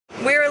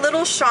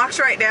little shocked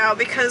right now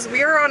because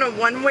we are on a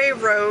one-way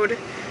road.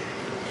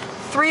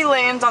 3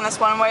 lanes on this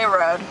one-way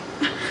road.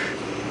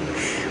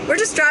 We're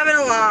just driving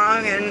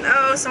along and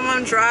oh,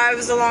 someone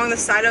drives along the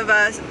side of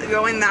us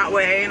going that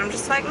way and I'm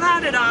just like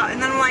la da da,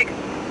 and then I'm like,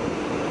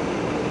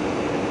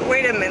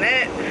 wait a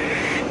minute.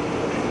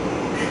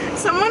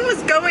 Someone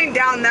was going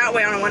down that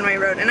way on a one-way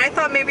road and I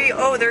thought maybe,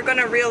 oh, they're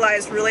gonna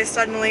realize really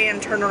suddenly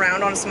and turn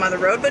around on some other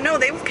road, but no,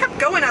 they kept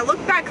going. I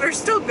looked back, they're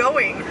still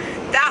going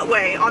that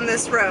way on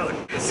this road.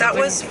 That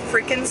was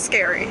freaking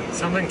scary.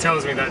 Something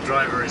tells me that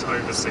driver is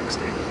over 60.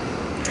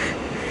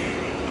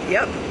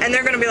 Yep, and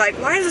they're gonna be like,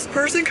 why is this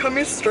person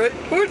coming straight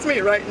towards me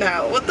right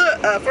now? What the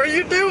F are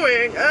you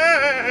doing?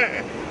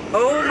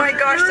 Oh my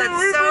gosh,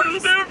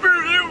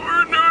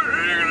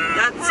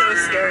 that's so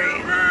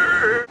scary.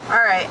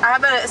 Alright, I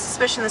have a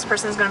suspicion this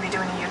person is gonna be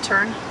doing a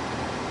U-turn.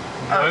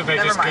 No,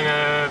 they're just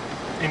gonna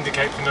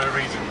indicate for no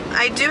reason.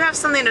 I do have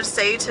something to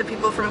say to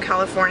people from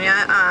California.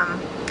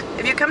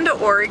 If you come to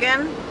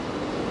Oregon,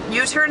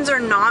 U-turns are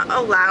not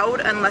allowed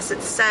unless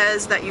it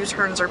says that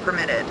U-turns are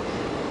permitted.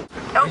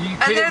 Oh,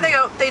 and there they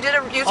go. They did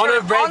a U-turn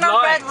on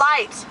a red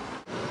light.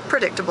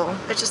 Predictable.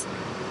 It's just,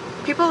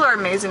 people are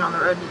amazing on the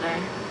road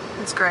today.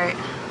 It's great.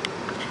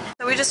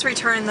 So we just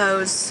returned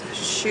those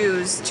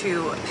shoes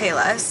to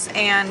Payless,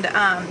 and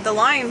the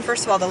line,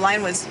 first of all, the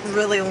line was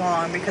really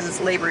long because it's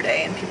Labor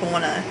Day and people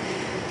want to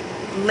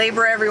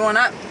labor everyone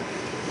up.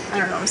 I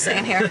don't know what I'm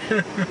saying here.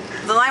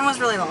 The line was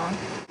really long.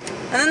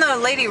 And then the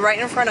lady right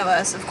in front of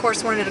us, of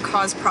course, wanted to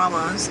cause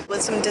problems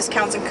with some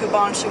discounts and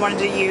coupons she wanted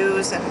to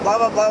use and blah,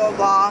 blah, blah, blah,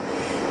 blah.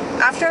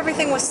 After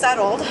everything was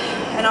settled,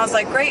 and I was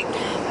like, great,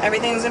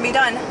 everything's gonna be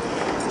done,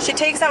 she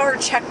takes out her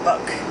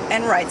checkbook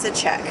and writes a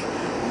check.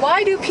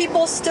 Why do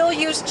people still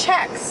use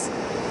checks?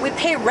 We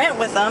pay rent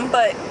with them,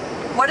 but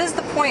what is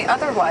the point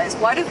otherwise?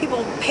 Why do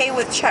people pay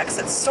with checks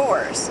at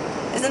stores?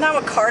 Isn't that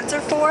what cards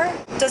are for?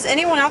 Does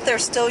anyone out there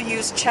still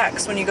use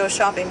checks when you go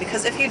shopping?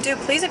 Because if you do,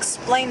 please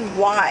explain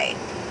why.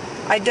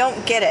 I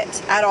don't get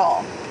it at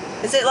all.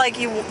 Is it like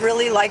you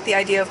really like the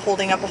idea of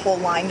holding up a whole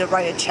line to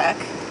write a check?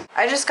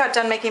 I just got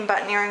done making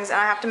button earrings and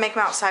I have to make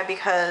them outside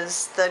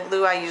because the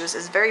glue I use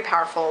is very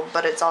powerful,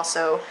 but it's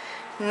also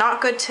not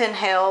good to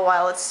inhale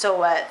while it's still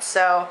wet.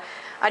 So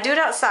I do it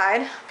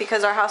outside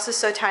because our house is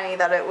so tiny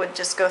that it would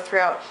just go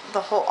throughout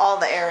all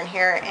the air in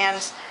here,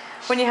 and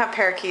when you have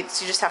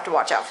parakeets you just have to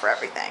watch out for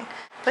everything.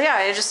 But yeah,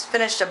 I just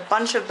finished a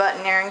bunch of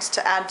button earrings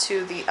to add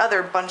to the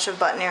other bunch of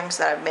button earrings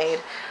that I've made.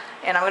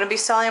 And I'm going to be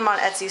selling them on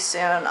Etsy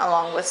soon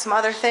along with some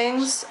other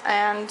things,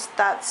 and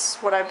that's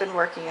what I've been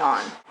working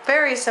on.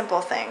 Very simple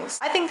things.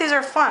 I think these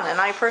are fun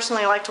and I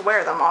personally like to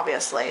wear them,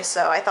 obviously,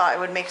 so I thought I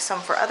would make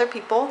some for other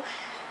people,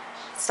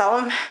 sell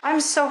them.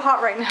 I'm so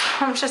hot right now,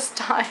 I'm just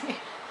dying.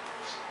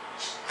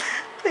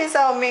 Please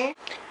help me.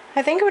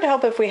 I think it would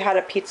help if we had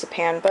a pizza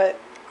pan, but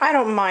I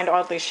don't mind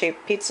oddly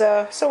shaped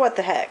pizza, so what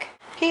the heck.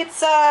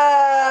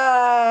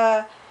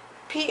 Pizza!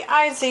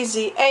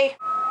 P-I-Z-Z-A.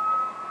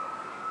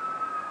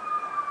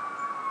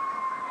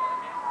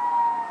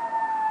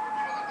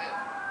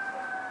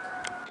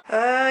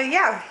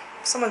 Yeah,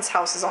 someone's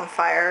house is on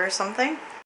fire or something.